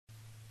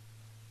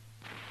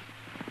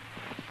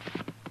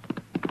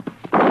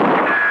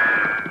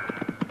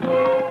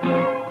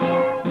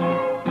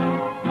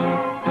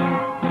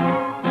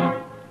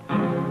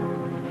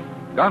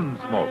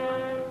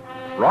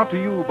Gunsmoke. Brought to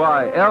you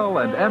by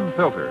L&M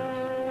Filters.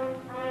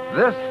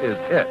 This is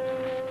it.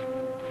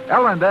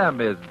 L&M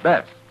is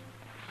best.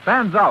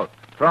 Stands out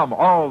from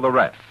all the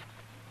rest.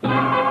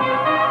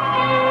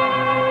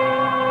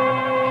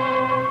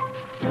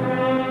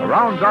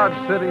 Around Dodge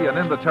City and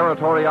in the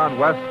territory on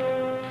West,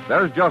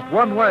 there's just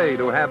one way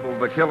to handle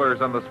the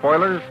killers and the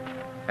spoilers,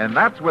 and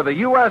that's with a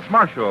U.S.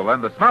 Marshal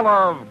and the smell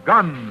of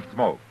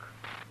Gunsmoke.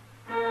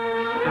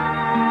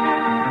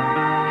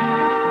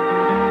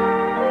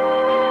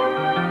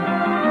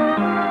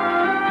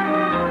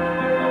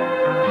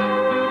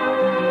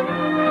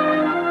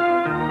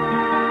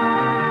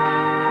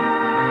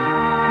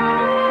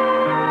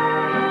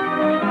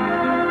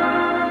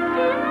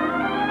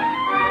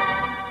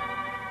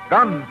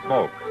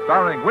 Gunsmoke,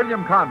 starring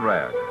William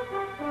Conrad.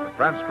 The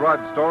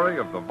transcribed story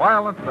of the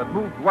violence that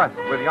moved west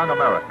with young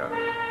America.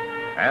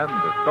 And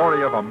the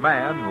story of a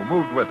man who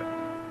moved with it.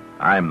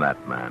 I'm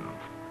that man.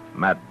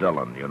 Matt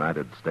Dillon,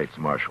 United States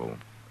Marshal.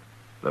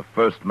 The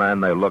first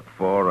man they look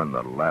for and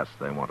the last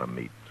they want to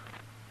meet.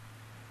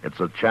 It's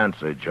a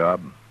chancy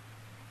job,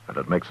 and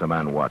it makes a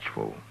man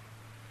watchful.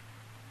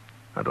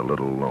 And a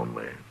little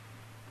lonely.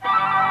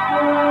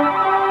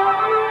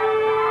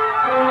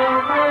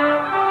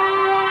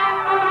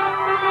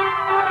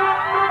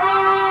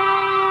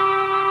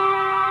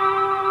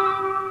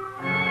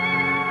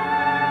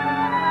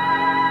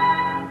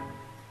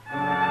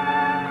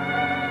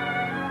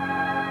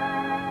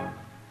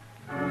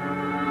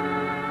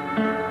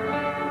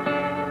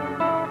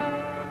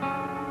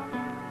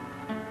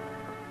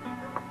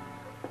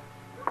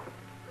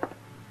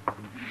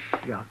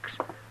 Shucks.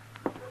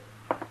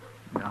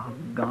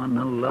 Doggone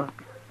the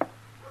luck.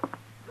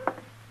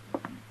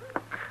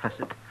 Cuss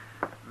it.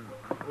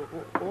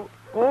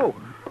 Oh,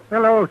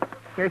 hello,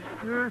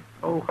 Chester.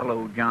 Oh,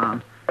 hello,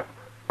 John.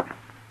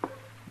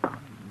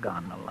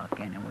 Doggone the luck,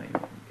 anyway.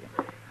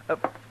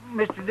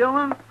 Mr.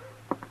 Dillon?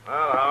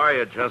 Well, how are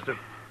you, Chester?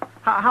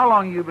 How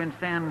long you been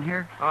standing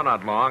here? Oh,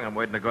 not long. I'm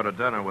waiting to go to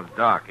dinner with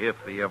Doc, if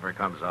he ever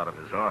comes out of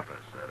his office,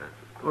 that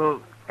is.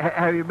 Well,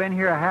 have you been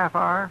here a half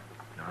hour?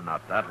 No,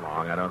 not that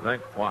long, I don't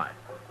think. Why?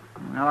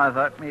 No, I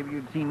thought maybe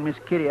you'd seen Miss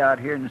Kitty out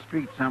here in the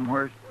street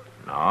somewhere.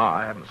 No,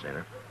 I haven't seen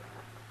her.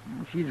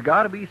 She's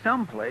got to be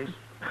someplace.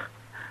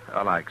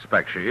 Well, I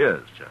expect she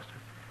is, Chester.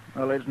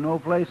 Well, there's no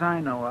place I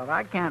know of.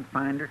 I can't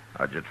find her.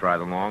 How'd you try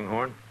the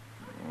Longhorn?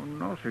 Oh,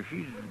 no, sir.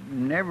 She's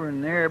never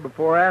in there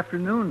before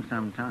afternoon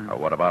sometime. Oh,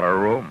 what about her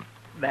room?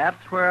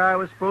 That's where I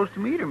was supposed to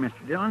meet her,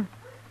 Mr. Dillon.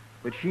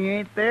 But she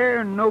ain't there,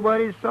 and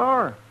nobody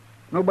saw her.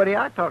 Nobody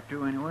I talked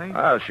to, anyway.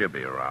 Oh, she'll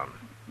be around.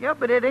 Yeah,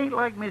 but it ain't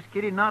like Miss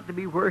Kitty not to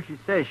be where she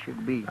says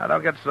she'd be. Now,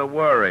 don't get so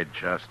worried,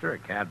 Chester.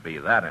 It can't be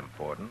that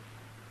important.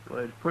 Well,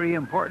 it's pretty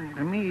important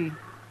to me.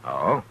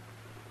 Oh?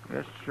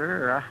 Yes,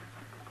 sir.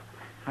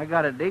 I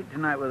got a date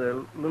tonight with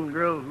a little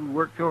girl who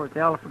works over at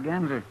the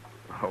Alphaganza.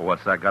 Oh,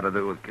 what's that got to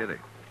do with Kitty?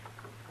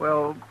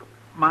 Well,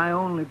 my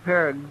only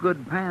pair of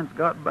good pants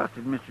got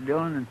busted, Mr.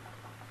 Dillon, and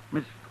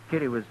Miss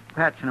Kitty was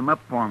patching them up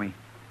for me.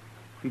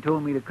 She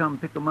told me to come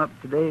pick them up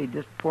today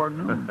just before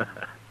noon.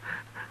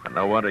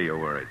 No wonder you're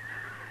worried.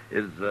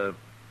 Is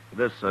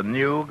this a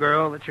new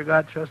girl that you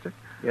got, Chester?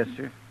 Yes,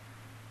 sir.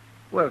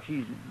 Well,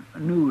 she's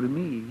new to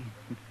me.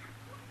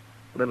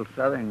 Little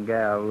southern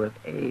gal with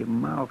a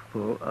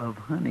mouthful of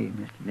honey,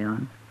 Mr.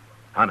 Dillon.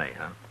 Honey,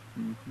 huh?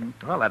 Mm-hmm.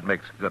 Well, that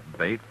makes good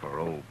bait for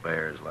old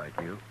bears like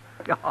you.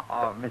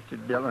 Oh,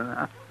 Mr.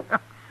 Dillon,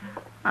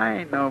 I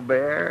ain't no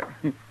bear.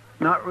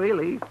 Not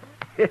really.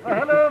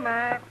 Hello,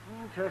 Matt.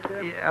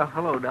 Chester. Yeah,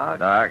 hello, Doc.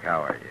 Doc,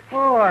 how are you?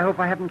 Oh, I hope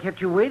I haven't kept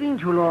you waiting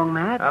too long,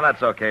 Matt. Oh,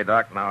 that's okay,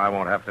 Doc. Now I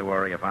won't have to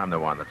worry if I'm the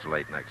one that's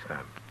late next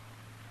time.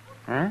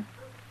 Huh?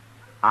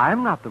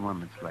 I'm not the one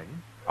that's late.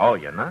 Oh,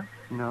 you're not?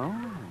 No.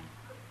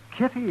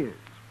 Kitty is.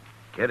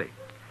 Kitty?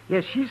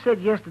 Yes, she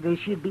said yesterday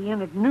she'd be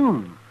in at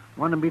noon.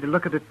 Wanted me to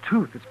look at a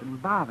tooth that's been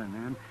bothering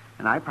her.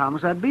 And I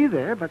promised I'd be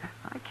there, but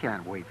I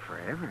can't wait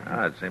forever.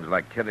 Oh, it seems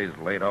like Kitty's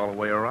late all the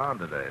way around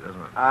today,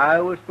 doesn't it? I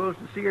was supposed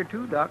to see her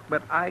too, Doc,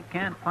 but I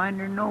can't find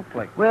her no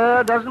place.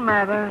 Well, it doesn't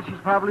matter. She's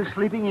probably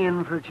sleeping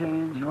in for a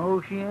change.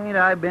 No, she ain't.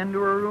 I've been to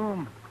her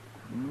room.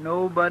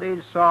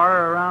 Nobody saw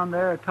her around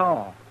there at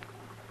all.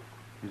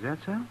 Is that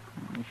so?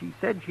 And she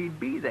said she'd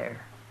be there.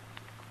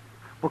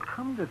 Well,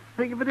 come to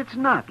think of it, it's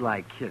not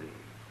like Kitty.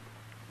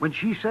 When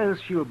she says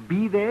she'll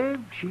be there,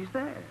 she's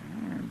there.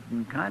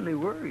 It kindly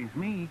worries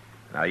me.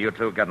 Now, you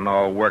two getting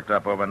all worked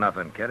up over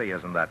nothing. Kitty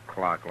isn't that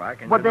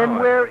clock-like. Well, then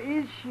where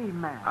is she,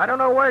 Matt? I don't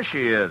know where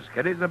she is.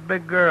 Kitty's a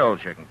big girl.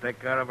 She can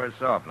take care of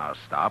herself. Now,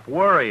 stop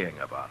worrying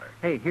about her.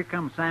 Hey, here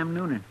comes Sam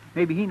Noonan.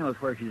 Maybe he knows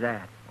where she's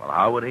at. Well,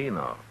 how would he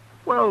know?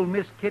 Well,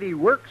 Miss Kitty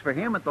works for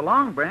him at the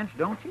Long Branch,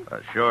 don't she?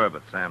 Sure,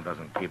 but Sam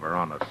doesn't keep her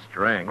on a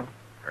string.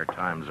 Her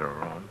time's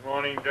her own.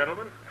 Morning,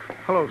 gentlemen.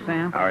 Hello,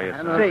 Sam. How are you,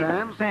 Hello, Say,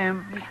 Sam.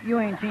 Sam, you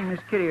ain't seen Miss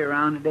Kitty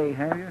around today,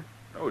 have you?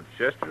 Oh,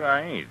 Chester,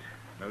 I ain't.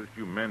 Noticed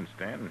you men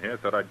standing here.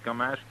 Thought I'd come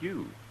ask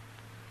you.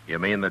 You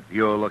mean that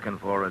you're looking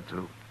for her,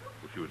 too?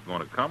 Well, she was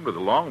going to come to the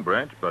Long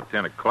Branch about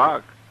 10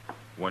 o'clock.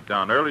 Went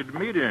down early to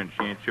meet her, and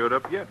she ain't showed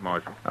up yet,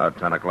 Marshal.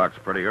 10 o'clock's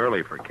pretty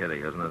early for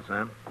Kitty, isn't it,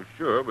 Sam? For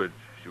sure, but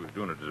she was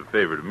doing it as a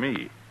favor to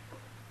me.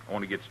 I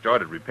want to get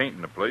started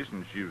repainting the place,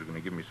 and she was going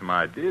to give me some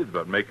ideas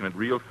about making it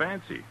real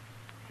fancy.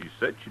 She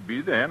said she'd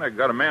be there, and I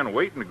got a man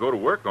waiting to go to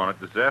work on it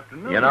this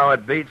afternoon. You know,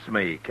 it beats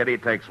me. Kitty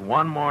takes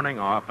one morning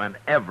off, and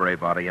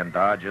everybody in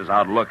Dodge is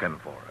out looking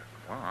for it.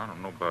 Well, I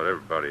don't know about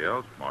everybody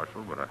else,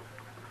 Marshal, but I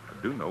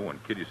do know when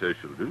Kitty says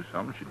she'll do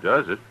something, she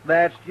does it.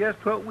 That's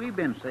just what we've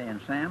been saying,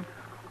 Sam.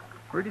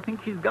 Where do you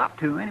think she's got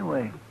to,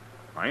 anyway?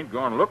 I ain't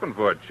gone looking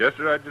for it,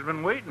 Chester. I've just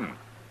been waiting.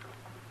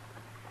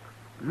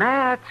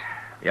 Matt,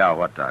 Yeah,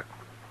 what, Doc?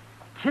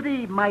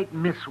 Kitty might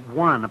miss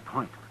one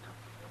appointment,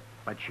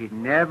 but she'd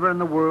never in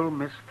the world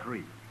miss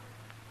 3.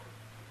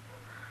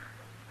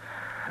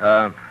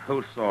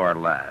 Who saw her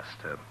last?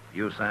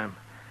 You, Sam?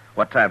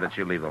 What time did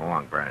she leave the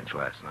Long Branch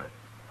last night?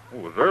 Oh,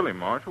 it was early,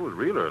 Marshal. It was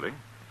real early.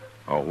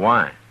 Oh,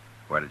 why?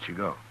 Where did she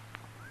go?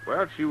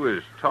 Well, she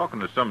was talking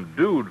to some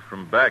dude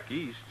from back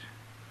east.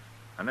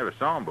 I never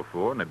saw him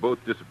before, and they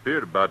both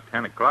disappeared about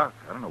 10 o'clock.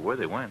 I don't know where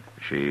they went.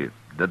 She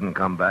didn't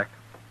come back?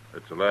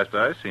 That's the last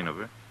I seen of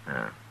her.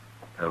 Yeah.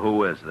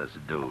 Who is this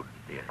dude?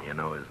 You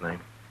know his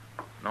name?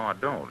 No, I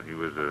don't. He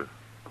was a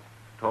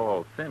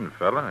tall, thin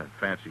fella, had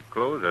fancy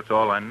clothes. That's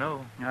all I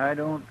know. I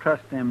don't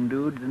trust them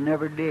dudes and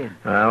never did.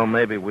 Well,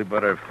 maybe we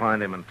better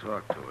find him and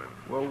talk to him.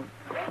 Well,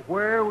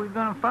 where are we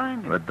going to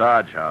find him? The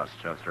Dodge House,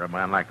 Chester. A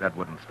man like that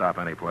wouldn't stop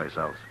any place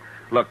else.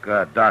 Look,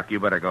 Doc, you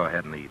better go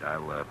ahead and eat.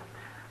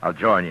 I'll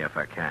join you if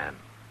I can.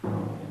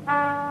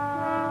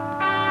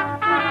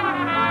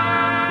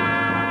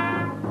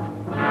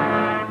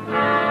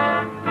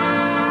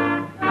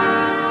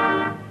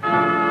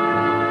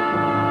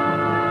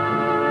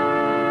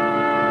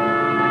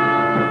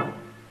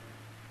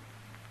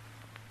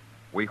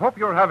 We hope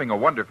you're having a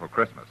wonderful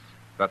Christmas,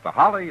 that the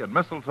holly and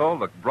mistletoe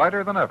look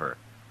brighter than ever,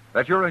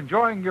 that you're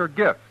enjoying your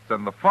gifts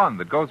and the fun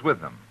that goes with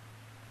them.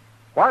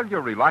 While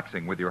you're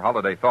relaxing with your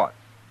holiday thoughts,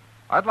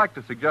 I'd like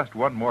to suggest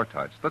one more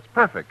touch that's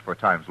perfect for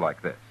times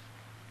like this.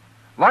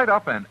 Light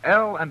up an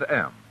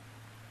L&M.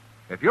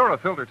 If you're a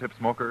filter tip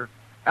smoker,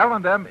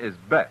 L&M is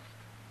best.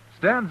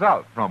 Stands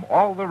out from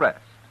all the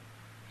rest.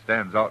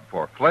 Stands out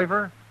for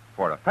flavor,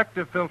 for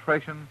effective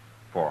filtration,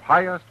 for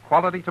highest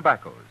quality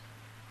tobaccos.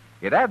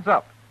 It adds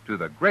up to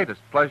the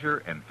greatest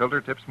pleasure in filter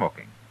tip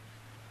smoking.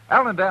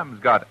 L&M's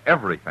got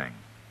everything.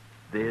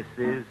 This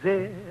is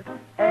it,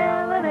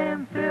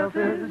 L&M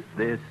filters,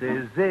 this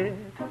is it.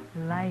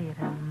 Light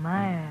and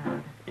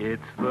mild.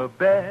 It's the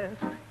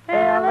best,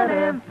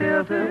 L&M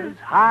filters,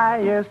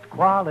 highest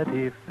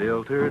quality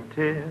filter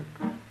tip.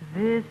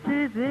 This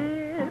is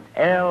it.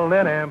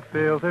 L&M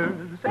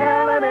filters,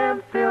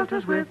 L&M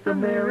filters with the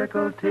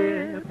miracle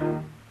tip.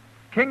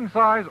 King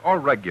size or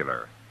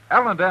regular,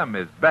 L&M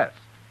is best.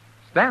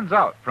 Stands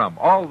out from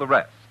all the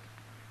rest.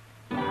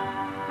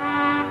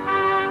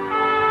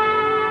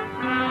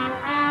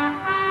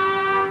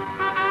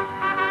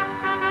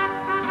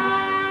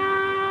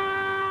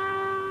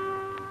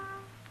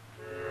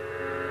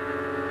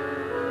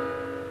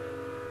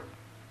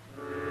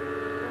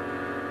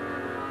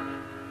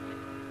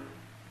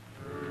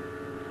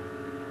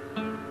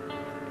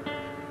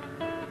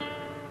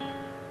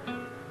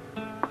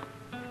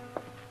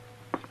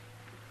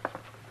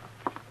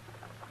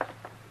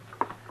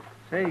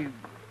 Say,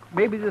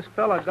 maybe this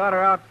fella got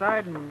her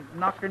outside and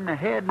knocked her in the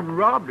head and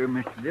robbed her,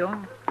 Mr.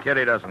 Dillon.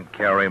 Kitty doesn't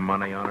carry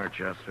money on her,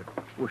 Chester.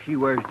 Well, she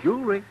wears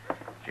jewelry.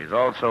 She's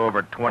also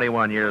over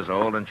 21 years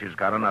old, and she's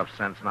got enough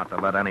sense not to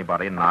let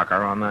anybody knock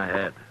her on the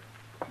head.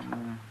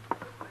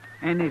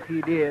 And if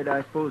he did,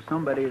 I suppose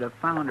somebody would have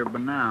found her by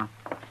now.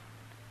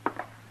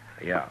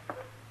 Yeah,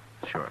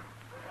 sure.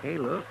 Hey,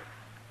 look.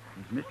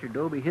 There's Mr.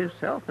 Doby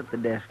himself at the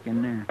desk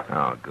in there.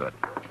 Oh, good.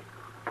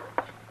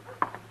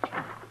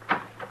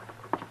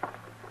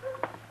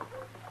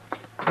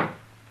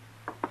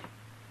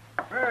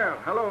 Well,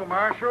 hello,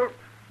 Marshal.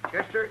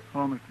 Chester. Oh,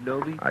 Mr.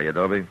 Doby. Are you,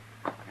 Dobie?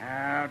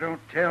 Now, don't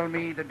tell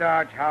me the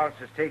Dodge House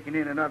has taken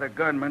in another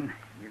gunman.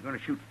 You're going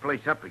to shoot the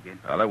place up again.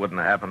 Well, it wouldn't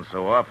happen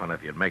so often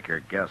if you'd make your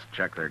guests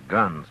check their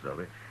guns,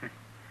 Dobie.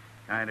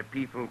 Kind of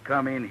people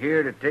come in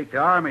here to take the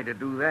army to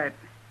do that.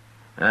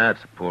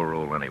 That's a poor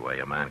rule anyway.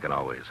 A man can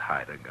always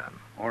hide a gun.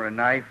 Or a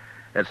knife.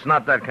 It's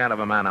not that kind of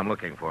a man I'm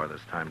looking for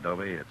this time,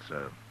 Dobie. It's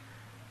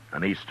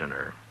an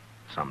Easterner,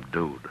 some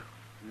dude.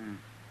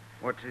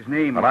 What's his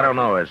name? Well, I don't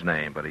know his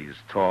name, but he's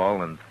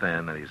tall and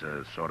thin, and he's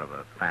a sort of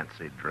a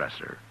fancy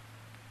dresser.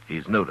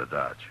 He's new to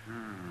Dodge.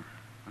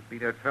 Must be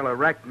that fella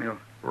Rackmill.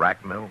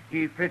 Rackmill?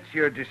 He fits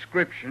your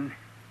description,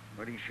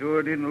 but he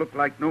sure didn't look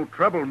like no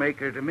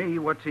troublemaker to me.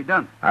 What's he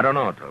done? I don't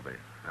know, Toby.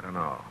 I don't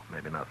know.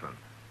 Maybe nothing.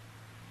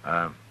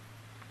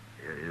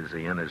 Is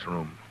he in his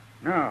room?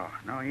 No,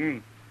 he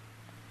ain't.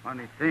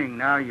 Funny thing,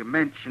 now you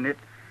mention it.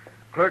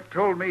 Clerk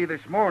told me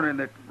this morning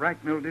that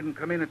Rackmill didn't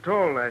come in at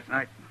all last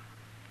night.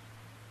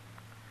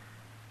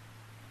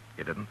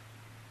 He didn't?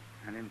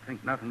 I didn't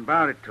think nothing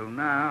about it till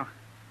now.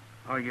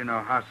 Oh, you know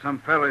how some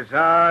fellas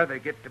are. They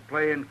get to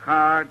playing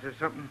cards or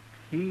something.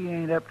 He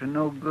ain't up to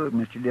no good,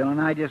 Mr. Dillon.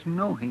 I just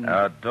know he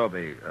ain't.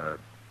 Dobie,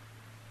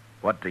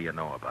 What do you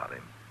know about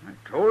him?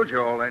 I told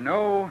you all I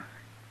know.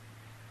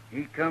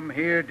 He come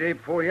here day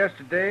before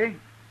yesterday.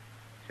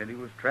 Said he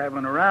was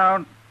traveling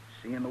around,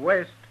 seeing the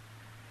West.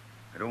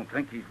 I don't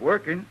think he's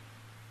working.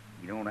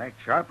 He don't act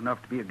sharp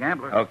enough to be a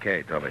gambler.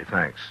 Okay, Toby,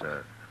 thanks.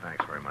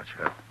 Thanks very much.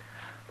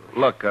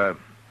 Look,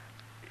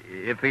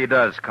 if he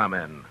does come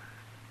in,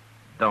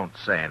 don't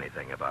say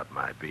anything about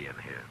my being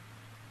here,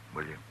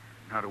 will you?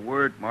 Not a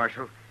word,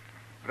 Marshal.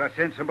 But I'll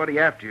send somebody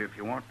after you if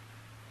you want.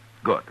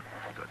 Good.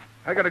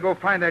 I gotta go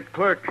find that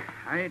clerk.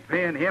 I ain't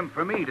paying him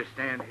for me to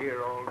stand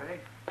here all day.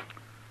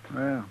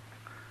 Well,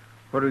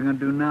 what are we going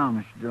to do now,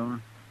 Mr.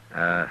 Dillon?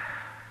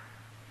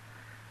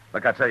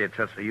 Look, I tell you,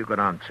 Chester, you go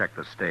down and check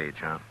the stage,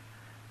 huh?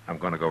 I'm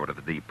going to go over to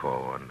the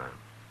depot, and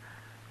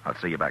I'll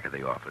see you back at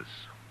the office.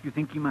 You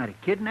think you might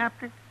have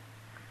kidnapped her?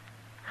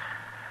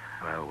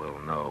 Well, we'll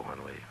know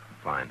when we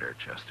find her,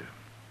 Chester.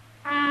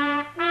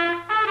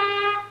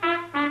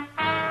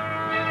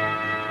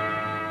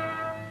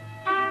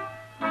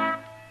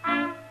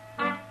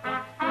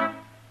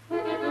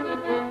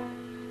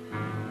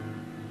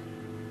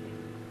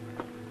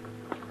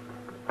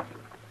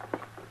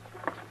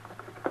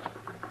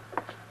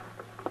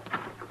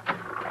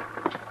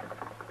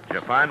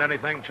 Did you find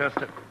anything,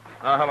 Chester?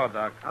 Oh, hello,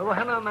 Doc. Oh,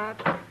 hello,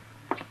 Matt.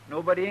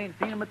 Nobody ain't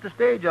seen him at the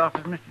stage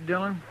office, Mr.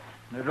 Dillon.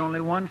 There's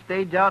only one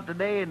stage out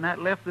today, and that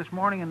left this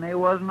morning, and they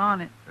wasn't on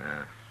it.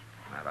 Yeah,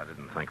 well, I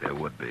didn't think there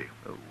would be.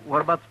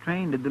 What about the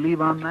train? Did they leave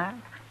on that?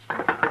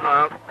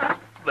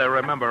 They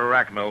remember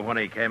Rackmill when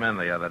he came in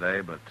the other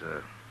day, but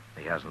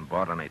he hasn't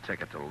bought any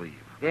ticket to leave.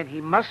 Then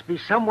he must be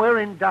somewhere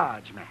in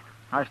Dodge, Matt.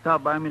 I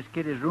stopped by Miss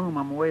Kitty's room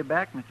on my way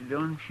back, Mr.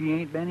 Dillon. She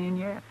ain't been in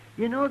yet.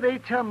 You know, they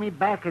tell me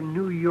back in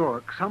New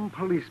York, some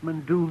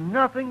policemen do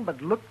nothing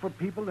but look for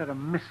people that are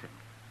missing.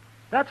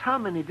 That's how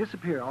many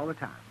disappear all the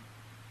time.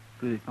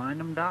 Do they find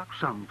them, Doc?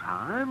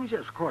 Sometimes,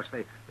 yes, of course.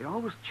 They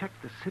always check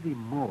the city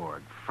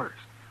morgue first.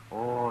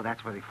 Oh,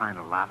 that's where they find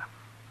a lot of them.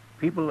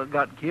 People that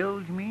got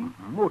killed, you mean?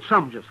 Mm-hmm. Well,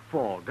 some just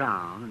fall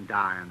down and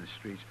die on the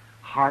streets.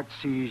 Heart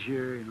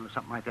seizure,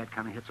 something like that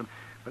kind of hits them.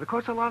 But, of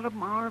course, a lot of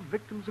them are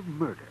victims of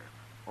murder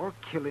or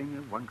killing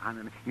of one kind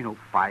of,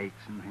 fights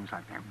and things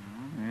like that.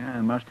 Yeah,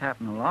 it must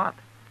happen a lot.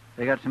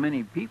 They got so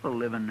many people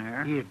living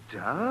there. It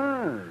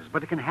does,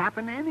 but it can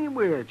happen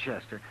anywhere,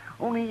 Chester.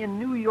 Only in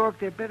New York,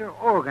 they're better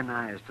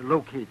organized to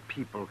locate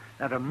people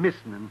that are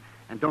missing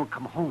and don't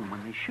come home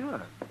when they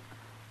should.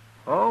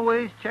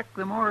 Always check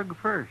the morgue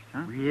first,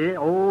 huh? Yeah,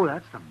 oh,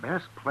 that's the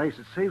best place.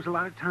 It saves a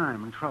lot of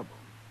time and trouble.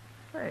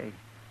 Hey,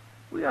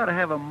 we ought to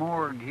have a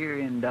morgue here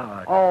in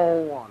Dodge.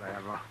 Oh,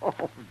 whatever.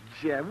 Oh,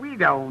 Jeff, we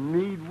don't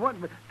need one,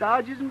 but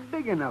Dodge isn't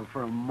big enough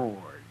for a morgue.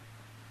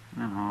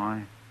 No,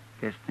 I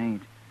guess it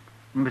ain't.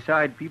 And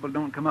besides, people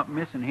don't come up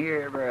missing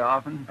here very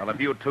often. Well, if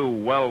you two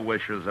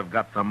well-wishers have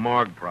got the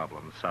morgue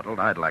problem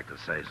settled, I'd like to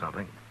say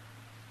something.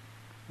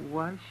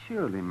 Why,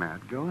 surely,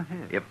 Matt. Go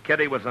ahead. If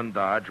Kitty was in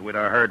Dodge, we'd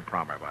have heard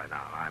from her by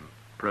now. I'm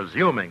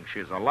presuming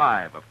she's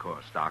alive, of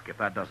course, Doc, if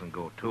that doesn't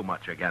go too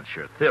much against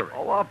your theory.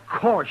 Oh, of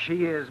course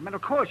she is, man.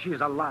 Of course she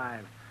is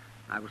alive.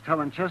 I was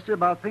telling Chester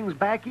about things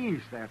back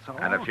east, that's all.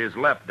 And if she's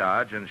left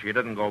Dodge and she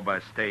didn't go by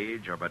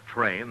stage or by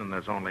train, then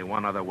there's only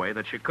one other way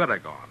that she could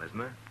have gone, isn't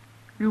there?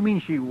 You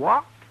mean she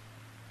walked?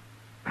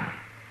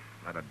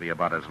 That'd be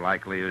about as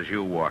likely as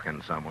you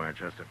walking somewhere,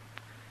 Chester.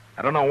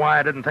 I don't know why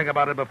I didn't think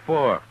about it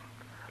before.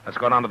 Let's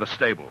go down to the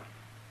stable.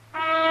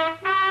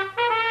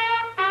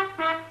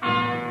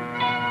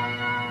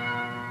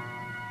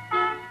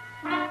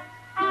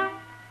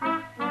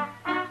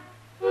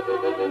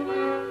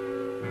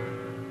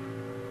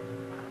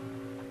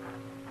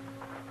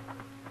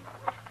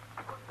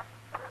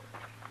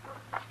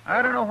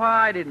 I don't know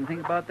why I didn't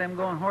think about them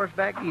going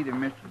horseback either,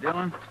 Mr.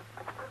 Dillon.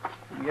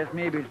 I guess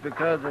maybe it's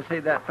because they say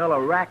that fellow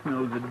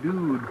Rackmill's a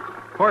dude.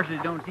 Horses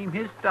don't seem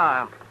his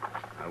style.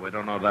 We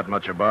don't know that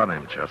much about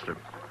him, Chester.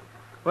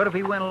 What if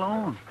he went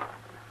alone?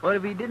 What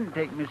if he didn't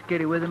take Miss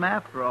Kitty with him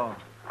after all?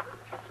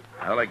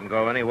 Well, he can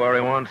go anywhere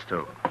he wants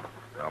to.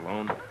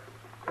 Alone.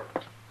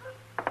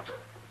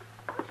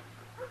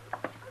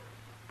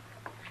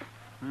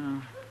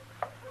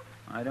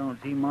 I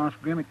don't see Moss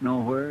Grimmick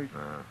nowhere.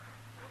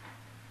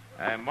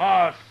 Hey,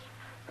 Moss.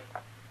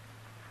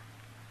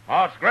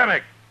 Moss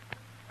Grimmick.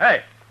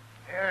 Hey.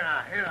 Here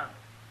now.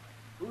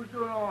 Who's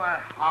doing all that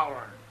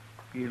hollering?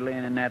 He's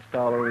laying in that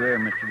stall over there,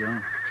 Mr.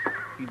 Dillon.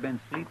 He's been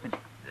sleeping.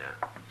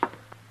 Yeah.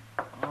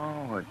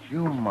 Oh, it's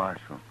you,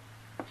 Marshal.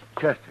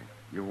 Chester,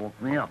 you woke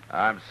me up.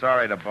 I'm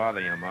sorry to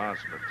bother you, Moss,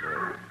 but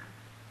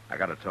I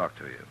got to talk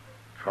to you.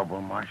 Trouble,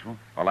 Marshal?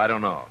 Well, I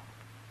don't know.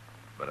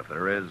 But if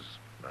there is,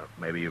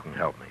 maybe you can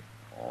help me.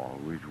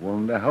 Always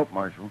willing to help,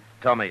 Marshal.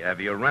 Tell me,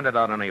 have you rented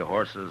out any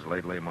horses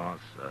lately,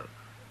 Moss?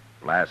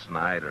 Last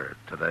night or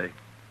today?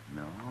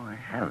 No, I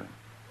haven't.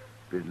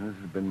 Business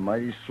has been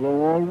mighty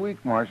slow all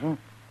week, Marshal.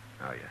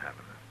 No, you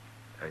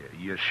haven't.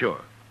 You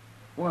sure?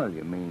 Well,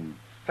 you mean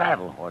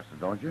saddle horses,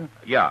 don't you?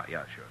 Yeah,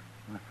 sure.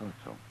 I thought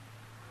so.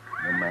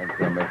 No man's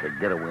gonna make a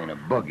getaway in a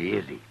buggy,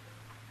 is he?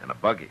 In a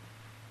buggy?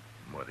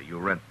 What, do you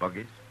rent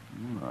buggies?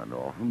 Not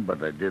often,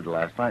 but I did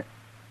last night.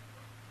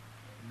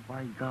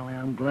 By golly,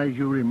 I'm glad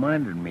you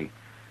reminded me.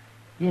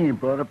 He ain't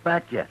brought it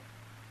back yet.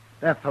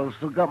 That fellow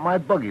still got my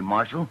buggy,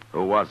 Marshal.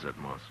 Who was it,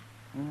 Moss?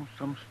 Oh,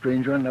 some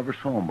stranger I never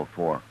saw him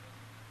before.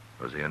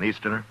 Was he an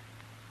Easterner?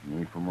 He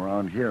ain't from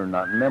around here,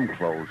 not in them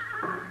clothes.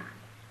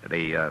 Did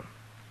he, have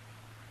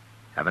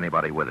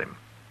anybody with him?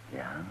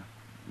 Yeah,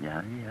 he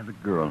had a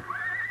girl.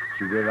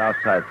 She waited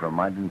outside for him.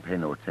 I didn't pay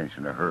no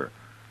attention to her.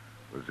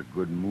 It was a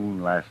good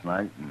moon last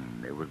night,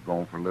 and they was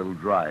going for a little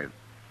drive.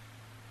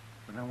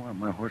 But I want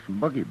my horse and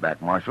buggy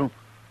back, Marshal.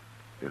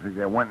 You think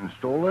they went and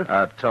stole it?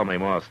 Tell me,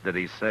 Moss, did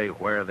he say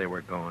where they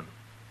were going?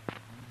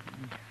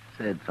 He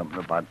said something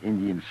about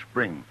Indian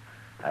Spring.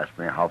 Asked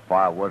me how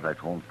far it was. I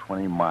told him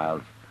 20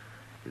 miles.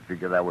 He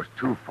figured that was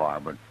too far,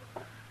 but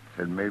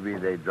said maybe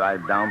they'd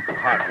drive down for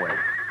Hartway.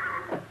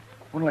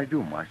 What'll I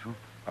do, Marshal?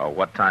 Oh,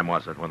 what time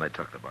was it when they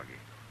took the buggy?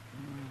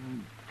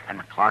 10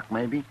 o'clock,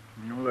 maybe?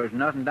 No, there's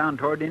nothing down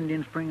toward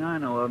Indian Spring I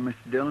know of, Mr.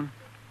 Dillon.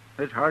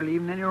 There's hardly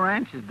even any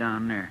ranches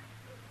down there.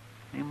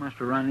 They must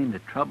have run into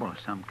trouble of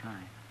some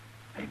kind.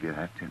 Maybe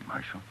that's it,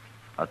 Marshal.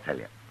 I'll tell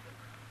you.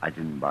 I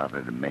didn't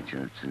bother to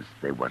mention it since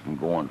they wasn't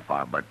going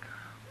far, but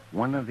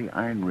one of the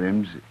iron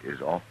rims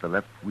is off the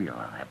left wheel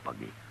on that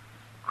buggy.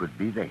 Could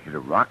be they hit a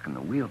rock and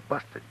the wheel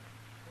busted.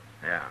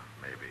 Yeah,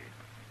 maybe.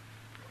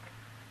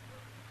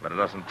 But it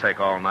doesn't take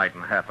all night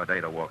and half a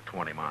day to walk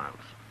 20 miles.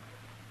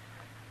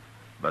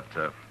 But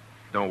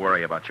don't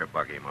worry about your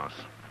buggy, Moss.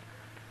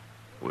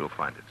 We'll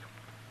find it.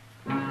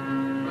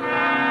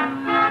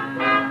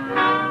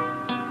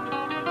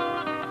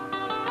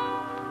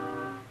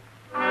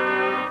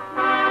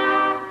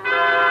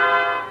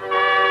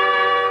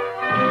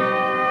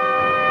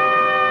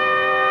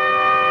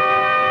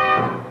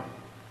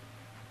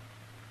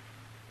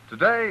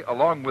 Today,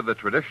 along with the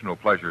traditional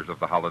pleasures of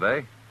the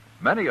holiday,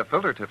 many a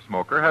filter tip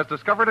smoker has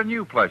discovered a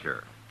new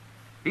pleasure.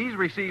 He's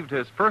received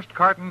his first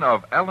carton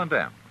of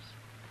L&M's.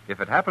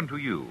 If it happened to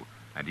you,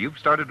 and you've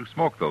started to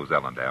smoke those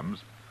L&M's,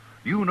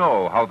 you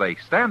know how they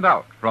stand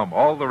out from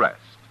all the rest.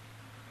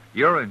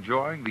 You're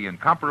enjoying the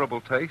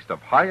incomparable taste of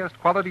highest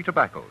quality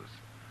tobaccos.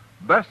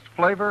 Best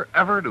flavor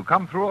ever to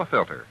come through a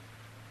filter.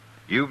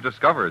 You've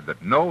discovered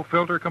that no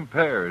filter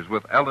compares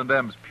with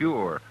L&M's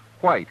pure,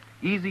 white,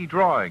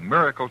 easy-drawing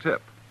miracle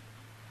tip.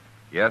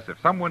 Yes, if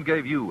someone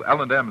gave you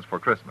L&M's for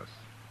Christmas,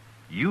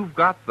 you've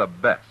got the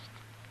best,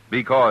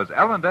 because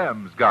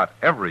L&M's got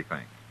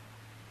everything.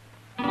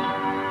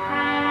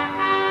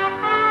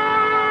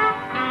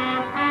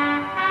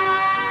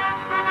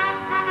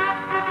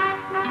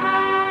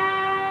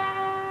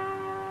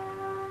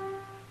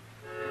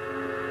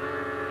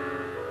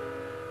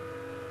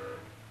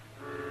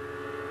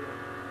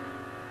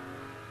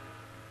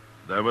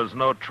 There was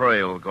no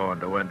trail going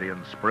to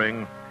Indian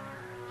Spring,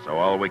 so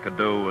all we could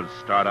do was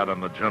start out in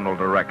the general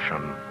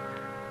direction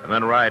and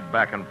then ride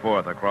back and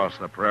forth across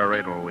the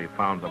prairie till we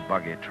found the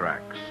buggy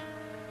tracks.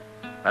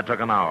 That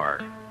took an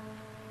hour,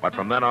 but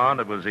from then on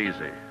it was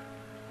easy.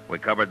 We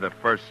covered the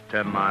first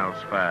 10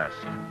 miles fast,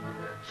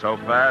 so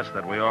fast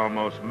that we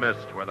almost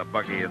missed where the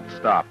buggy had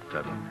stopped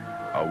and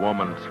a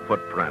woman's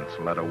footprints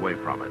led away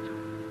from it.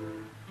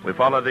 We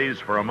followed these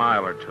for a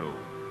mile or two,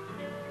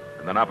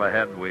 and then up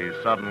ahead we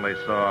suddenly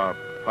saw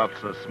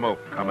puffs of smoke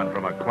coming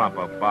from a clump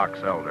of box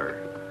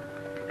elder,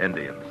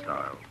 Indian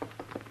style.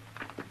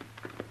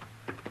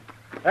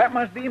 That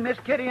must be Miss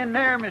Kitty in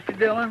there, Mr.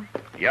 Dillon.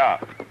 Yeah.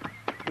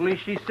 Well, is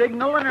she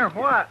signaling or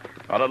what?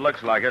 Well, it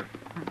looks like it.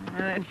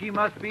 And she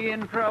must be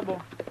in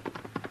trouble.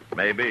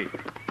 Maybe.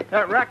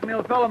 That rack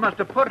mill fellow must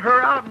have put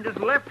her out and just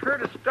left her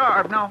to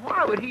starve. Now,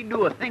 why would he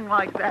do a thing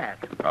like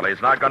that? Well,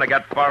 he's not going to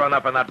get far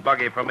enough in that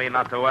buggy for me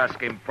not to ask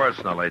him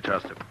personally,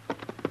 Chester.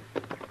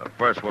 But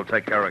first, we'll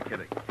take care of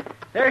Kitty.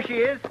 There she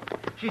is.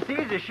 She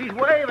sees us. She's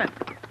waving.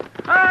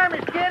 Hi,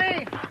 Miss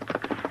Kitty.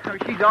 Oh,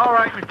 she's all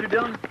right, Mr.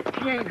 Dillon.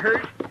 She ain't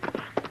hurt.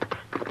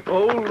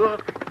 Oh,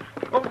 look.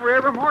 Over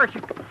evermore.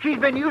 She's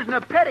been using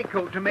a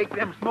petticoat to make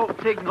them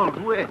smoke signals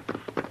with.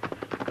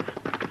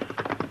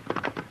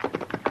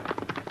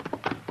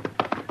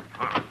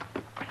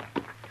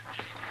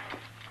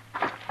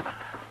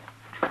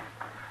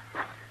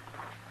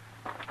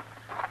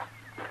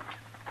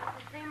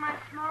 You see my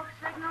smoke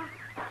signal?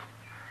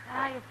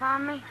 How you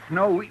found me?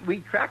 No, we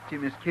tracked you,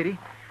 Miss Kitty.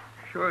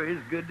 Sure is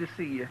good to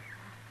see you.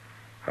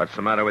 What's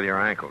the matter with your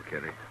ankle,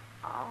 Kitty?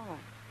 Oh,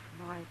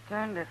 well, I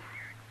turned it.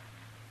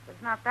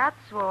 It's not that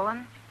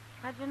swollen.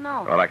 How'd you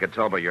know? Well, I could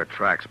tell by your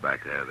tracks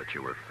back there that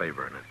you were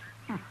favoring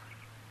it.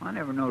 I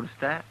never noticed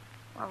that.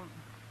 Well,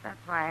 that's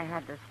why I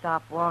had to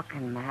stop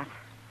walking, Matt.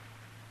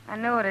 I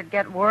knew it'd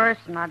get worse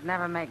and I'd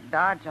never make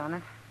dodge on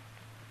it.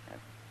 I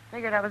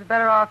figured I was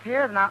better off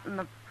here than out in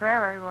the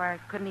prairie where I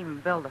couldn't even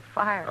build a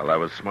fire. Well, that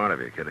was smart of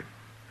you, Kitty.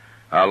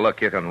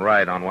 Look, you can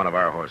ride on one of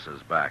our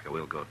horses back, and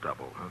we'll go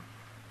double, huh?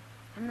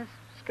 In this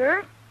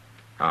skirt?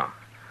 Oh.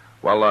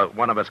 Well,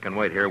 one of us can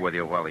wait here with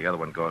you while the other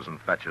one goes and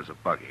fetches a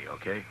buggy,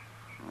 okay?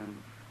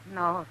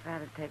 No, if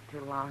that'd take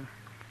too long.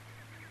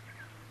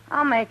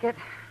 I'll make it.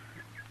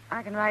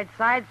 I can ride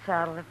side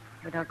saddle if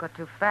we don't go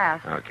too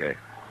fast. Okay.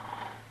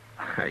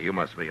 You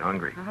must be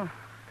hungry. Oh.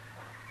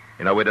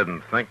 You know, we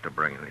didn't think to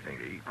bring anything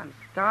to eat. I'm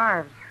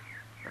starved.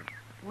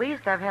 At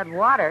least I've had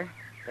water.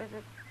 There's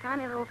a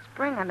tiny little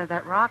spring under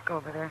that rock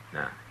over there.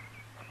 Yeah.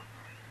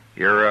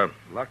 You're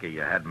lucky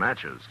you had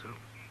matches, too.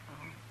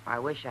 I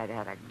wish I'd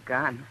had a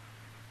gun.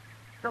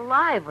 It's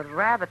alive with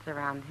rabbits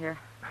around here.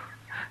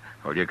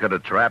 Well, you could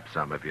have trapped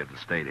some if you'd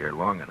stayed here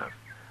long enough.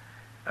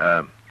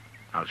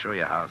 I'll show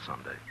you how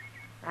someday.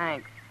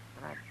 Thanks.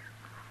 But I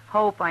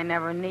hope I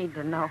never need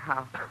to know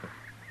how.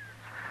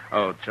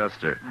 Oh,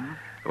 Chester. Hmm?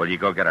 Well, you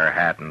go get our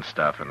hat and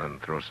stuff and then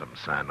throw some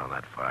sand on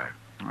that fire.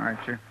 All right,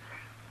 sir.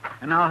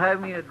 And I'll have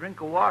me a drink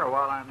of water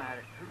while I'm at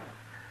it, too.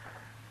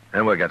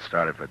 Then we'll get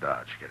started for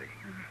Dodge, Kitty.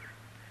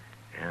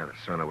 Yeah, the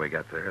sooner we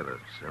get there, the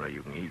sooner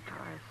you can eat.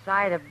 Or a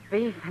side of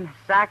beef and a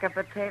sack of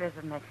potatoes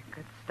would make a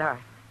good start.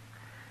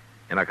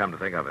 And I come to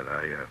think of it,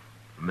 I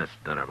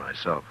missed dinner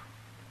myself.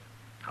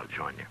 I'll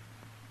join you.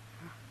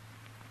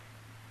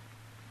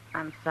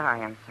 I'm sorry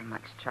I'm so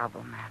much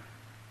trouble, Matt.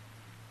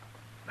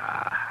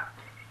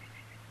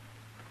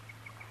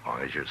 As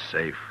long as you're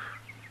safe.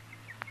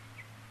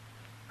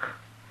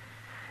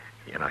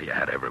 You know, you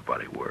had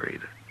everybody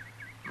worried.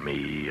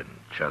 Me and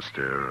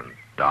Chester and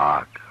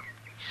Doc,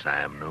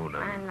 Sam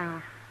Noonan. I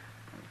know.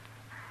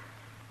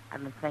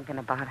 I've been thinking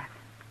about it.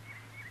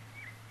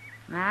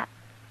 Matt,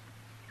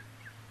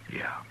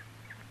 Yeah.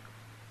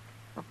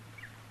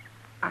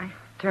 I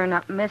turned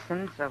up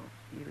missing, so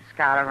you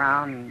scout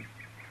around and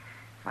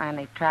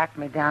finally tracked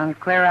me down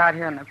clear out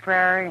here in the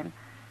prairie and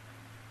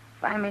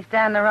find me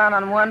standing around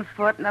on one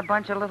foot in a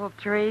bunch of little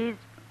trees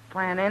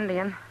playing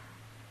Indian.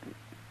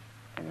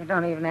 And you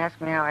don't even ask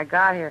me how I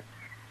got here.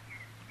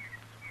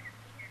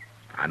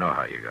 I know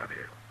how you got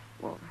here.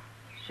 Well,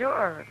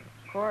 sure,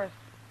 of course.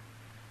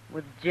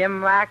 With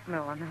Jim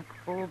Rackmill and that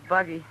fool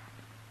buggy.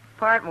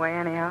 Part way,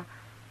 anyhow.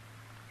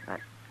 But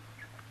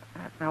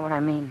that's not what I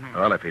mean, man.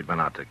 Well, if he'd been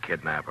out to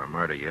kidnap or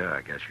murder you,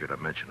 I guess you'd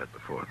have mentioned it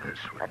before this,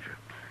 wouldn't you?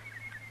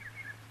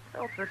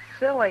 Oh, so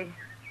silly.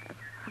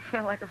 I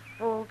feel like a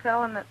fool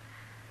telling it.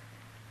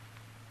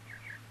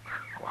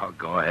 Well,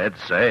 go ahead,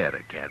 say it.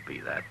 It can't be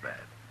that bad.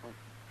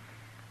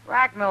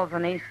 Rackmill's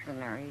an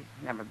Easterner.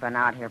 He's never been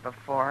out here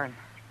before. And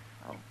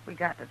we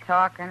got to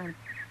talking, and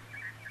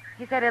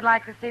he said he'd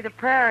like to see the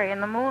prairie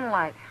in the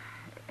moonlight.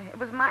 It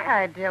was my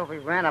idea we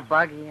rent a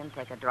buggy and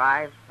take a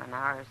drive for an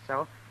hour or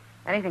so.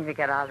 Anything to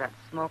get out of that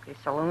smoky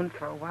saloon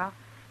for a while.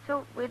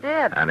 So we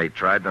did. And he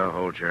tried to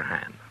hold your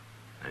hand.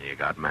 And you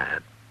got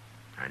mad.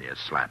 And you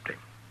slapped him.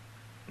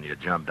 And you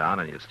jumped down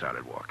and you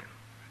started walking.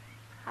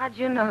 How'd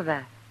you know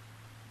that?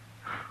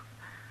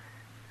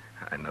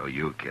 I know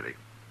you, Kitty.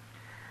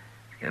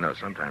 You know,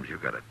 sometimes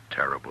you've got a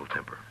terrible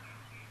temper.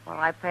 Well,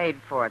 I paid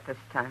for it this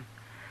time.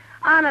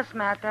 Honest,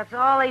 Matt, that's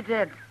all he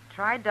did.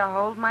 Tried to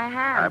hold my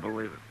hand. I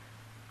believe it.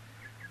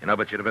 You know,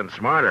 but you'd have been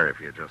smarter if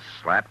you just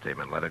slapped him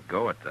and let it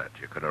go at that.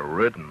 You could have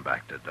ridden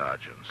back to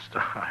Dodge in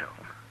style.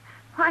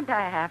 Why'd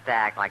I have to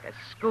act like a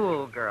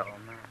schoolgirl,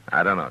 Matt?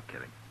 I don't know,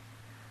 Kitty.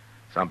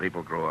 Some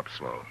people grow up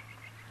slow.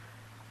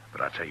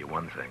 But I'll tell you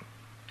one thing.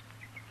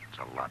 It's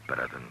a lot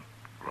better than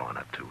growing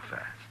up too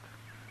fast.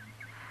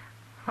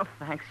 Well,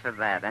 thanks for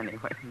that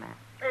anyway, Matt.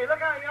 Hey,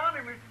 look out yonder,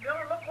 Mr.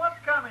 Dillon. Look what's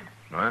coming.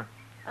 What?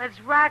 It's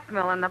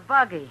Rackmill in the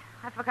buggy.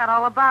 I forgot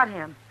all about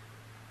him.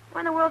 Where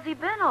in the world's he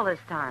been all this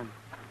time?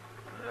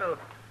 Well,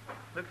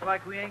 looks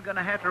like we ain't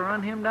gonna have to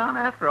run him down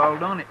after all,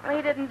 don't it? Well,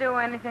 he didn't do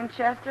anything,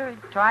 Chester. He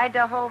tried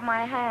to hold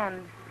my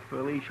hand.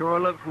 Well, he sure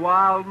looks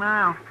wild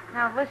now.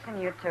 Now,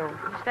 listen, you two.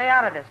 You stay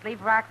out of this. Leave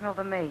Rackmill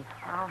to me.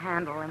 I'll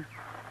handle him.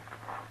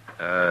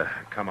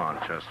 Come on,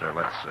 Chester.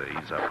 Let's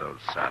ease up those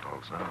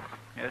saddles, huh?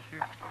 Yes,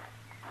 sir.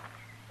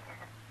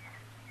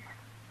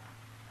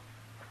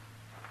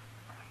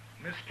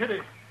 Miss Kitty.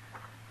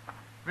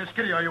 Miss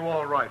Kitty, are you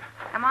all right?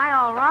 Am I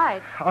all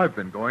right? I've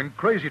been going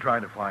crazy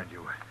trying to find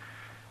you.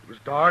 It was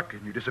dark,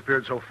 and you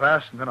disappeared so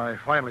fast, and then I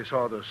finally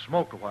saw the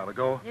smoke a while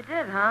ago. You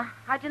did, huh?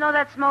 How'd you know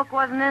that smoke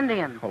wasn't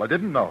Indian? Well, I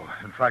didn't know.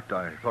 In fact,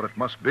 I thought it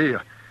must be.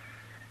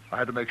 I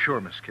had to make sure,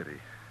 Miss Kitty.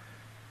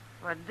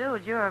 Well,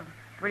 dude, you're a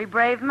pretty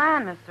brave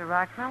man, Mr.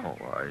 Rackmill.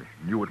 Oh, I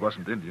knew it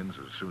wasn't Indians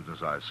as soon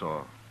as I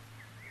saw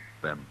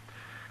them.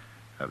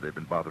 Have they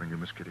been bothering you,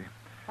 Miss Kitty?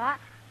 What?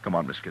 Come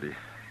on, Miss Kitty.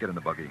 Get in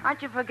the buggy.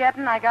 Aren't you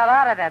forgetting I got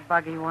out of that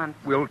buggy once?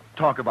 We'll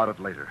talk about it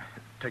later.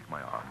 Take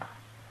my arm.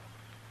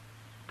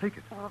 Take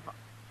it. Well,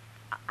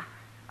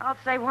 I'll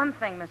say one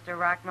thing, Mr.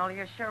 Rackmill.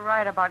 You're sure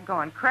right about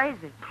going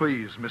crazy.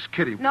 Please, Miss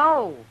Kitty.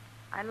 No,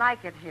 I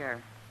like it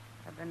here.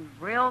 I've been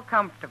real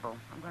comfortable.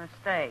 I'm going to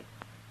stay.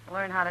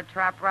 Learn how to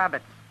trap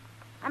rabbits.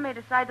 I may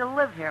decide to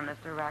live here,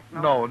 Mr.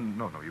 Rackmill.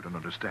 No, you don't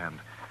understand.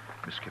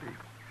 Miss Kitty,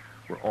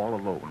 we're all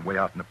alone, way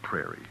out in the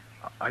prairie.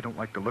 I don't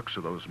like the looks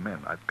of those men.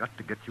 I've got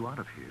to get you out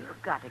of here.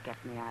 You've got to get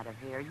me out of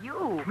here.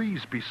 You.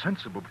 Please be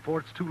sensible before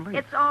it's too late.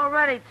 It's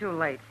already too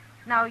late.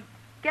 Now,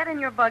 get in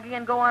your buggy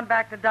and go on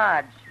back to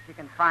Dodge, if you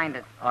can find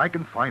it. I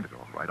can find it,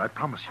 all right. I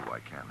promise you I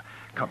can.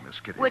 Come, Miss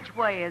Kitty. Which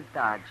way is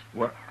Dodge?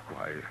 What?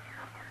 Why,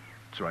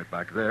 it's right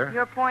back there.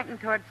 You're pointing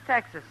towards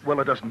Texas. Well,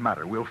 it doesn't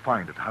matter. We'll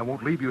find it. I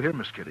won't leave you here,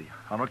 Miss Kitty.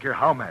 I don't care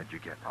how mad you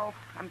get. Oh,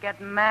 I'm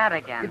getting mad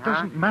again, It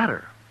doesn't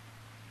matter.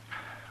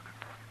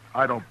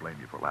 I don't blame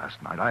you for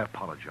last night. I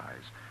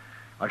apologize.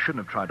 I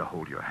shouldn't have tried to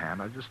hold your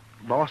hand. I just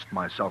lost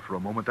myself for a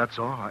moment, that's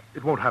all.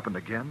 It won't happen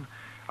again.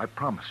 I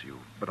promise you.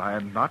 But I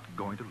am not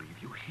going to leave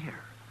you here.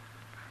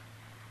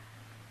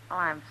 Oh,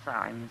 I'm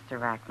sorry, Mr.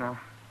 Racknell.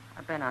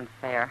 I've been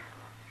unfair.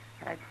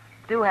 I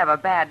do have a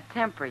bad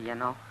temper, you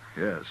know.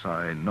 Yes,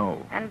 I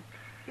know. And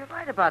you're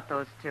right about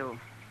those two.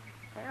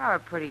 They are a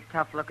pretty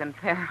tough-looking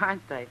pair,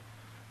 aren't they?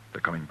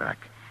 They're coming back.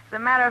 As a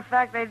matter of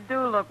fact, they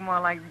do look more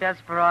like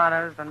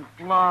desperados than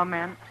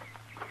lawmen.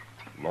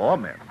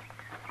 Lawmen?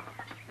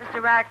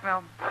 Mr.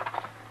 Racknell,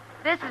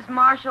 this is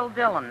Marshal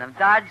Dillon of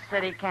Dodge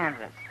City,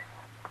 Kansas.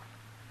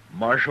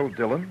 Marshal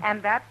Dillon?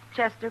 And that's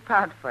Chester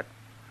Proudfoot.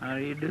 How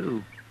do you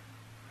do?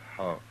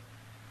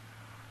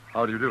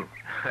 How do you do?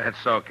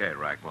 It's okay,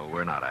 Racknell.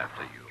 We're not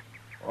after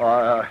you.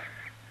 Well,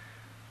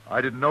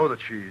 I didn't know that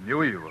she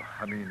knew you.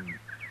 I mean,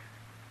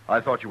 I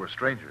thought you were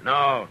strangers.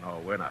 No,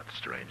 we're not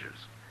strangers.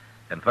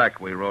 In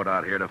fact, we rode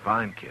out here to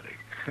find Kitty.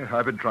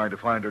 I've been trying to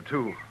find her,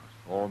 too.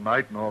 All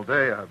night and all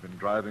day, I've been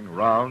driving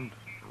around.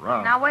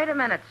 Now, wait a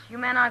minute. You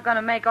men aren't going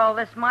to make all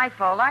this my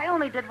fault. I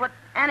only did what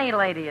any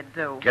lady would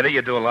do. Kitty,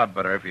 you do a lot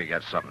better if you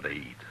get something to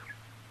eat.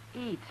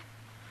 Eat?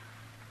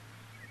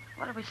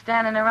 What are we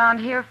standing around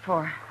here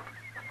for?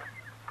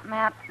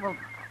 Matt, will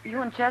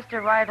you and Chester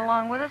ride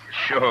along with us?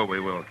 Sure we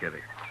will, Kitty.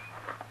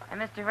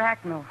 And Mr.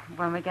 Racknell,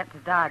 when we get to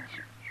Dodge,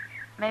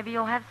 maybe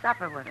you'll have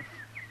supper with us.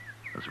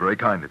 That's very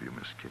kind of you,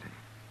 Miss Kitty.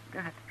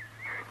 Good.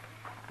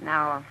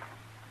 Now,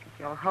 if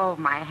you'll hold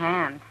my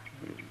hand,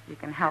 you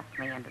can help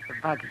me into the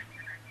buggy.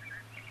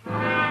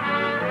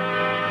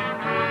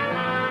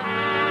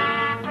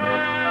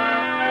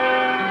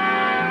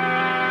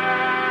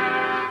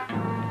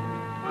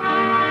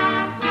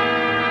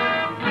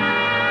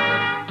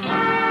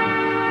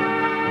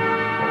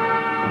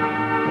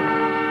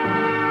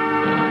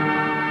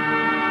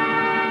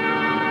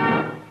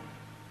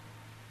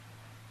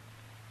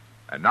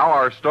 And now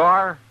our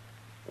star,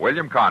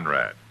 William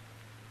Conrad.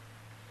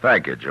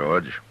 Thank you,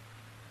 George.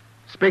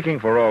 Speaking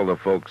for all the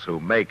folks who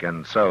make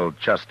and sell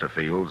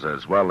Chesterfields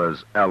as well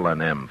as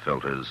L&M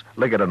filters,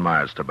 Liggett &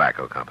 Myers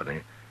Tobacco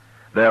Company,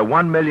 there are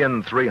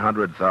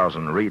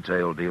 1,300,000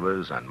 retail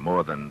dealers and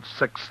more than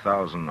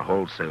 6,000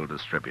 wholesale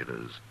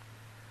distributors.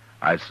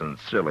 I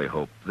sincerely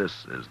hope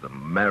this is the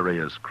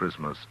merriest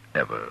Christmas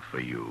ever for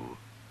you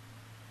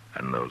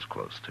and those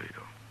close to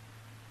you.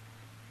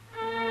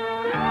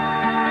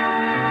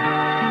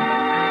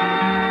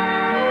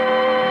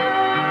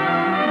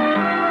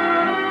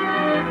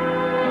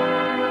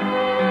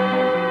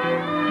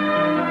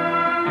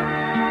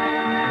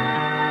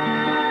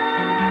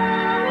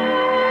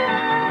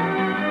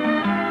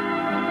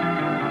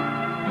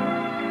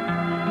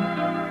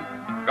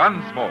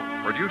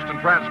 Gunsmoke, produced and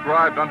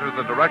transcribed under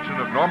the direction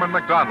of Norman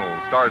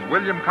MacDonald, stars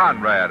William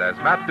Conrad as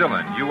Matt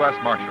Dillon, U.S.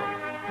 Marshal.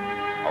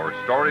 Our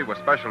story was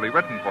specially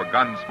written for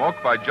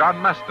Gunsmoke by John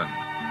Meston,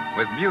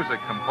 with music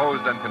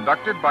composed and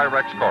conducted by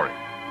Rex Corey.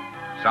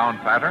 Sound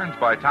patterns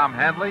by Tom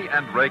Handley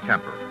and Ray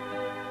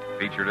Kemper.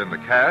 Featured in the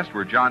cast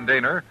were John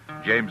Daner,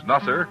 James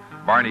Nusser,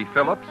 Barney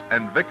Phillips,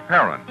 and Vic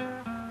Perrin.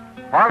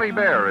 Parley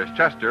Bear is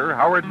Chester,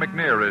 Howard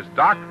McNear is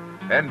Doc,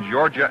 and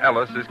Georgia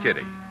Ellis is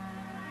Kitty.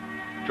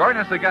 Join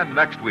us again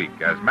next week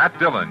as Matt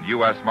Dillon,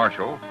 U.S.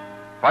 Marshal,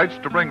 fights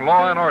to bring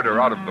law and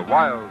order out of the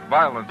wild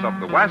violence of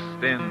the West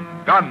in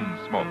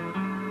Gunsmoke.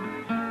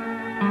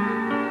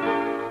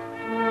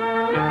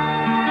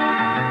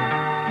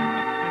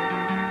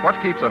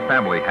 What keeps a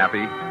family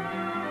happy?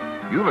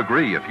 You'll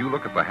agree if you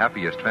look at the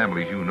happiest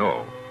families you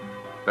know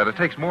that it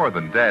takes more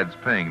than Dad's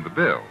paying the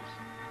bills.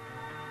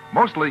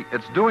 Mostly,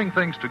 it's doing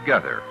things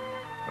together.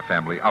 A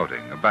family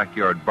outing, a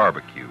backyard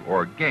barbecue,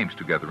 or games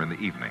together in the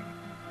evening.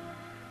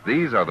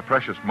 These are the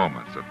precious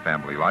moments of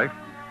family life,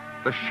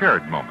 the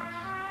shared moments.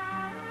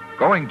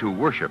 Going to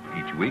worship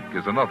each week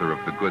is another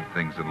of the good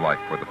things in life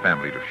for the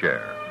family to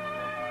share.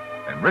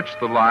 Enrich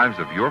the lives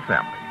of your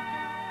family.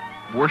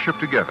 Worship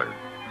together.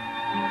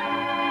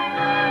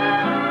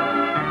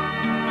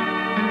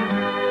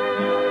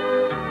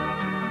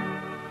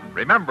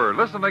 Remember,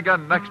 listen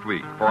again next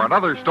week for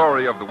another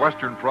story of the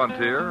Western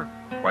frontier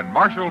when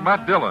Marshal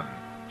Matt Dillon,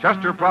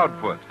 Chester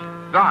Proudfoot,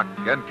 Doc,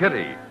 and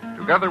Kitty,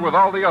 together with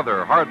all the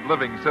other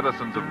hard-living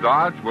citizens of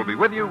Dodge, will be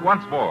with you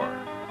once more.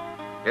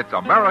 It's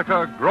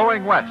America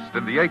growing west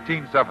in the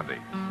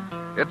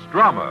 1870s. It's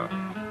drama.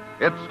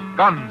 It's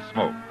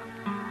Gunsmoke.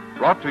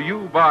 Brought to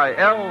you by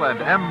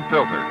L&M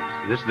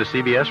Filters. This is the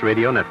CBS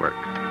Radio Network.